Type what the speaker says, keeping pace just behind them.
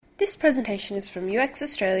This presentation is from UX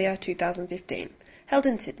Australia 2015, held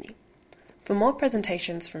in Sydney. For more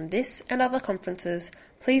presentations from this and other conferences,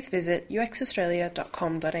 please visit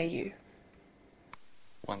uxaustralia.com.au.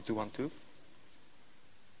 1, 2, 1, 2.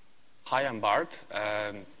 Hi, I'm Bart.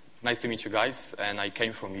 Nice to meet you guys. And I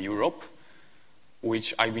came from Europe,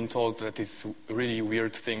 which I've been told that is a really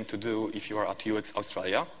weird thing to do if you are at UX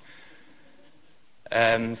Australia.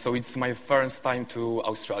 So it's my first time to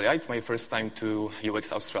Australia. It's my first time to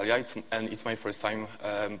UX Australia. And it's my first time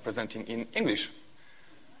presenting in English.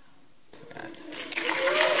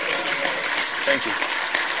 Thank you.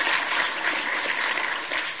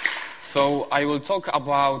 So I will talk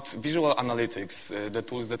about visual analytics, the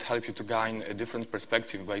tools that help you to gain a different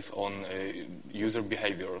perspective based on user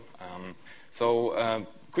behavior.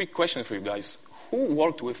 Quick question for you guys. Who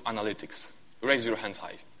worked with analytics? Raise your hands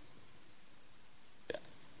high. Yeah.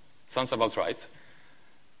 Sounds about right.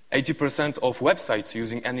 80% of websites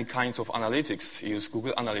using any kind of analytics use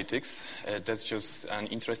Google Analytics. That's just an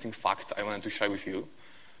interesting fact I wanted to share with you.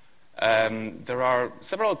 There are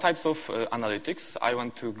several types of analytics. I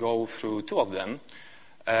want to go through two of them.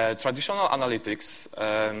 Traditional analytics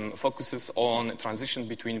focuses on transition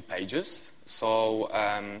between pages. So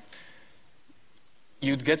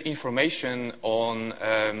you'd get information on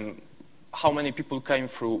how many people came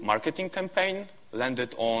through marketing campaign,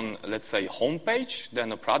 landed on, let's say, home page,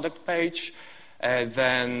 then a product page,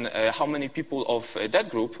 then how many people of that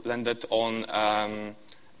group landed on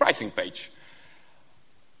pricing page.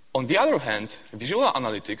 On the other hand, visual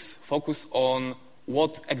analytics focus on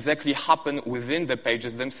what exactly happened within the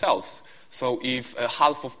pages themselves. So if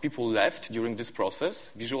half of people left during this process,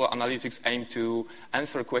 visual analytics aim to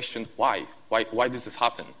answer a question, why? Why does this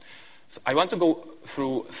happen? So I want to go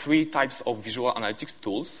through three types of visual analytics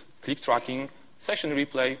tools: click tracking, session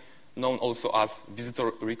replay, known also as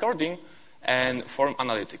visitor recording, and form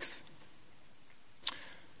analytics.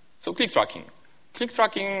 So click tracking. Click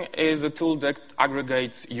tracking is a tool that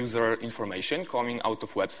aggregates user information coming out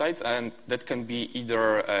of websites, and that can be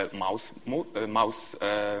either mouse moves,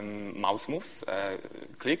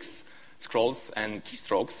 clicks, scrolls, and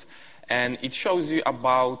keystrokes. And it shows you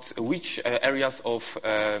about which areas of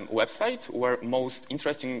website were most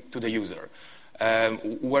interesting to the user.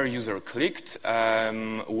 Where user clicked,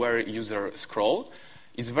 where user scrolled.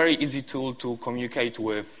 It's a very easy tool to communicate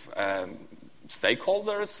with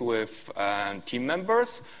stakeholders, with team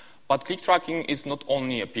members. But click tracking is not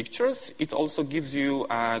only pictures, it also gives you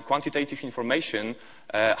quantitative information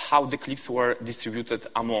how the clicks were distributed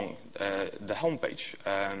among the homepage.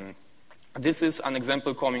 This is an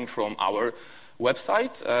example coming from our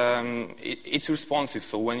website. It's responsive,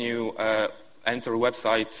 so when you enter a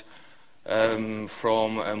website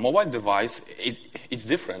from a mobile device, it's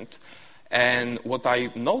different. And what I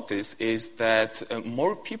notice is that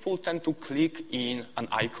more people tend to click in an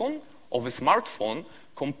icon of a smartphone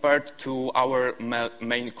compared to our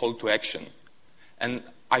main call to action. And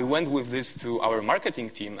I went with this to our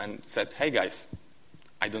marketing team and said, hey guys,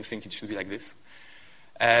 I don't think it should be like this.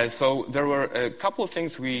 So there were a couple of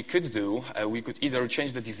things we could do. We could either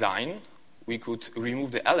change the design, we could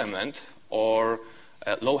remove the element, or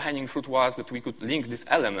low-hanging fruit was that we could link this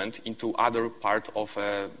element into other part of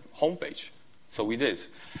a homepage. So we did.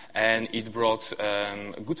 And it brought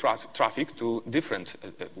good traffic to different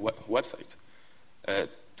website,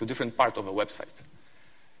 to different part of a website.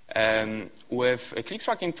 With a click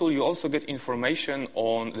tracking tool, you also get information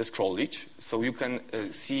on the scroll reach. So you can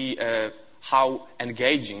see how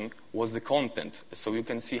engaging was the content. So you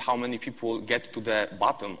can see how many people get to the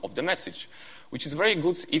bottom of the message, which is very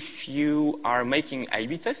good if you are making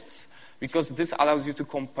A/B tests, because this allows you to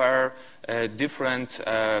compare different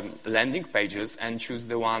landing pages and choose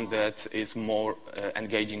the one that is more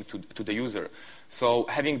engaging to the user. So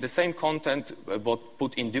having the same content but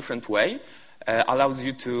put in different way allows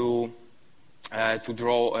you to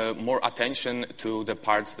draw more attention to the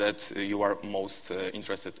parts that you are most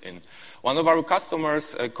interested in. One of our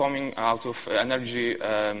customers coming out of energy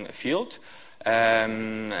field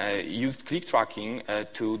used click tracking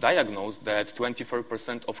to diagnose that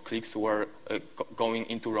 24% of clicks were going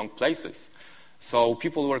into wrong places. So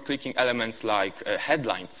people were clicking elements like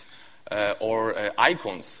headlines or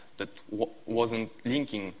icons that wasn't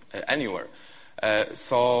linking anywhere.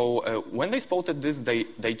 So when they spotted this,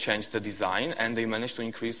 they changed the design and they managed to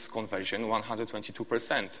increase conversion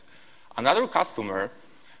 122%. Another customer,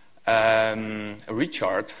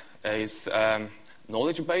 Richard, is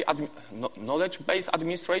knowledge-based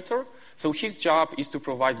administrator. So his job is to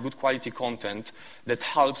provide good quality content that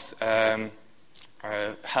helps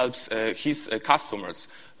his customers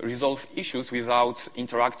resolve issues without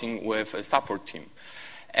interacting with a support team.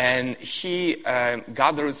 and he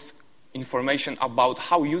gathers information about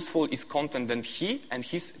how useful is content that he and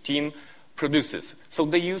his team produces. So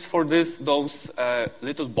they use for this those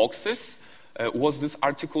little boxes. Was this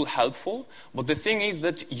article helpful? But the thing is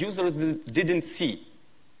that users didn't see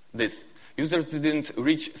this. Users didn't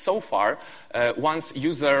reach so far. Once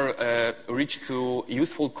user reached to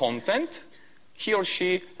useful content, he or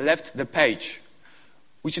she left the page,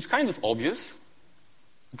 which is kind of obvious,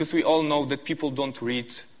 because we all know that people don't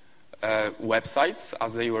read websites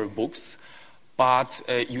as they were books, but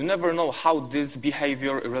you never know how this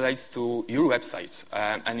behavior relates to your website,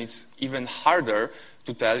 and it's even harder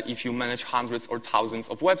to tell if you manage hundreds or thousands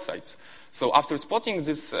of websites. So after spotting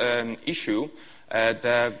this issue,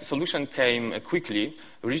 the solution came quickly.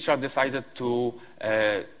 Richard decided to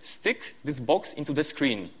stick this box into the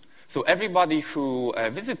screen. So everybody who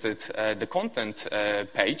visited the content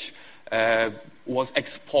page was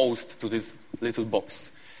exposed to this little box,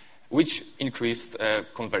 which increased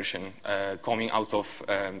conversion coming out of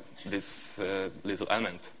this little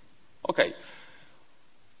element. Okay,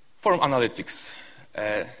 form analytics.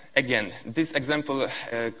 Again, this example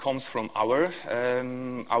comes from our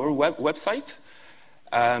website.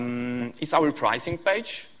 It's our pricing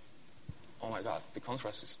page. Oh my God, the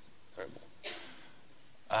contrast is terrible.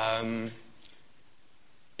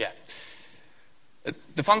 Yeah.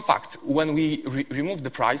 The fun fact, when we remove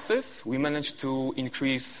the prices, we managed to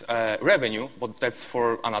increase revenue, but that's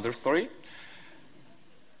for another story.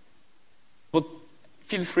 But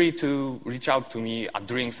feel free to reach out to me at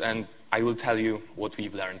drinks and I will tell you what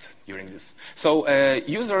we've learned during this. So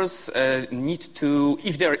users need to,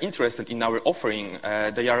 if they're interested in our offering,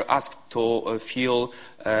 they are asked to fill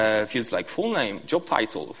fields like full name, job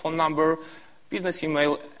title, phone number, business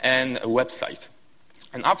email, and a website.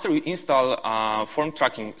 And after we install a form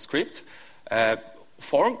tracking script,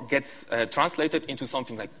 form gets translated into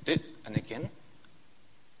something like this, and again,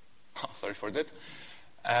 sorry for that.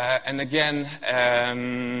 And again,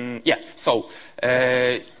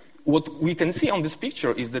 what we can see on this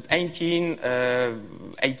picture is that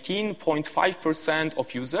 18.5%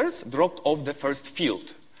 of users dropped off the first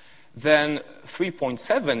field. Then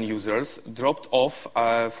 3.7 users dropped off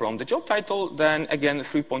from the job title. Then again,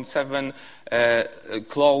 3.7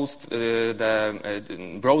 closed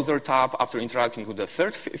the browser tab after interacting with the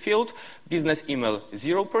third field. Business email,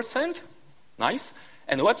 0%. Nice.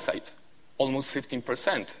 And website, almost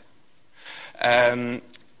 15%.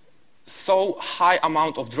 So high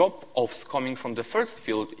amount of drop-offs coming from the first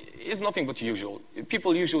field is nothing but usual.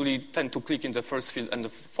 People usually tend to click in the first field and the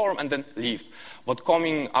form and then leave. But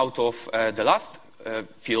coming out of the last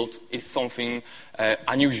field is something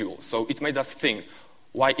unusual. So it made us think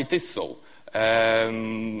why it is so.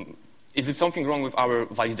 Is it something wrong with our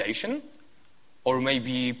validation? Or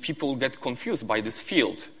maybe people get confused by this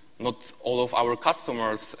field. Not all of our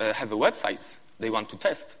customers have websites they want to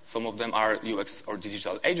test. Some of them are UX or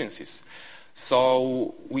digital agencies.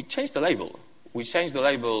 So we changed the label. We changed the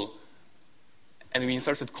label and we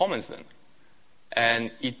inserted comments then. And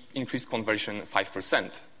it increased conversion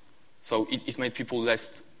 5%. So it made people less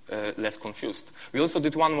confused. We also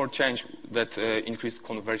did one more change that increased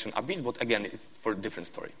conversion a bit, but again, it's for a different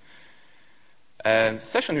story.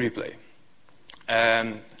 Session replay.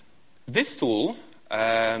 This tool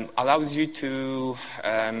allows you to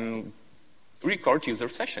record user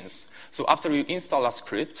sessions. So after you install a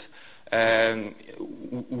script,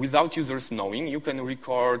 without users knowing, you can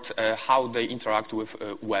record how they interact with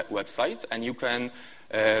a website, and you can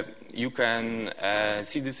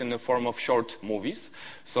see this in the form of short movies.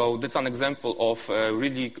 So that's an example of a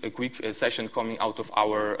really quick session coming out of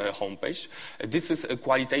our homepage. This is a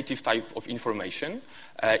qualitative type of information.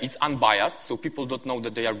 It's unbiased, so people don't know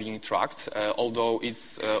that they are being tracked, although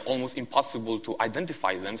it's almost impossible to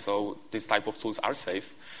identify them, so this type of tools are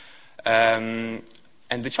safe. And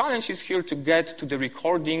the challenge is here to get to the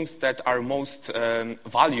recordings that are most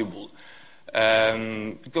valuable.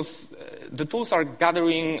 Because the tools are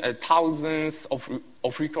gathering thousands of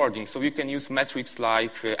recordings, so you can use metrics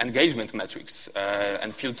like engagement metrics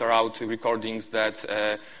and filter out recordings that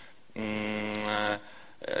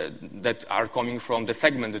are coming from the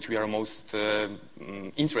segment that we are most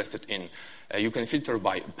interested in. You can filter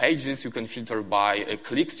by pages, you can filter by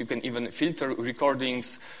clicks, you can even filter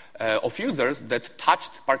recordings of users that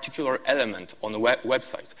touched particular element on a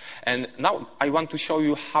website. And now I want to show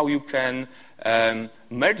you how you can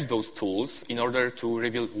merge those tools in order to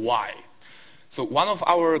reveal why. So one of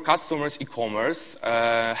our customers, e-commerce,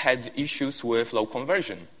 had issues with low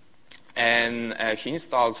conversion. and he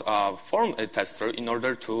installed a form tester in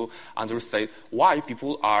order to understand why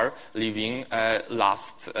people are leaving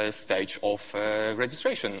last stage of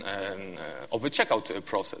registration of the checkout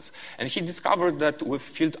process. And he discovered that with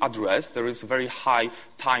field address, there is very high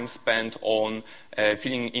time spent on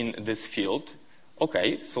filling in this field.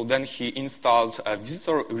 Okay, so then he installed a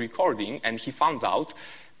visitor recording, and he found out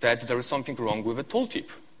that there is something wrong with the tooltip.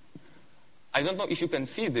 I don't know if you can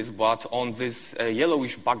see this, but on this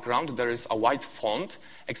yellowish background, there is a white font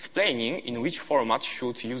explaining in which format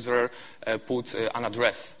should user put an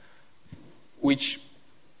address, which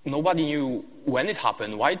nobody knew when it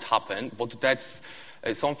happened, why it happened, but that's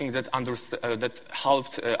something that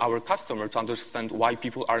helped our customer to understand why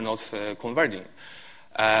people are not converting.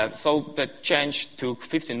 So the change took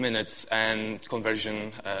 15 minutes and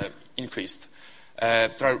conversion increased.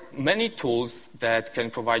 There are many tools that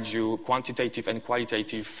can provide you quantitative and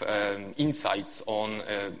qualitative insights on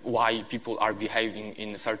why people are behaving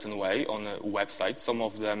in a certain way on a website. Some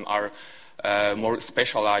of them are more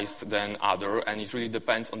specialized than others, and it really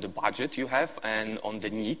depends on the budget you have and on the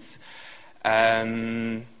needs.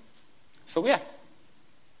 So yeah,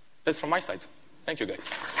 that's from my side. Thank you, guys.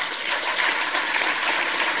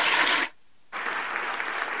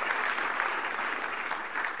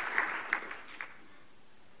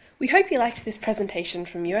 We hope you liked this presentation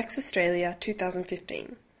from UX Australia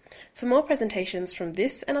 2015. For more presentations from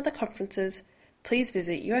this and other conferences, please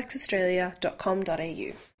visit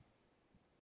uxaustralia.com.au.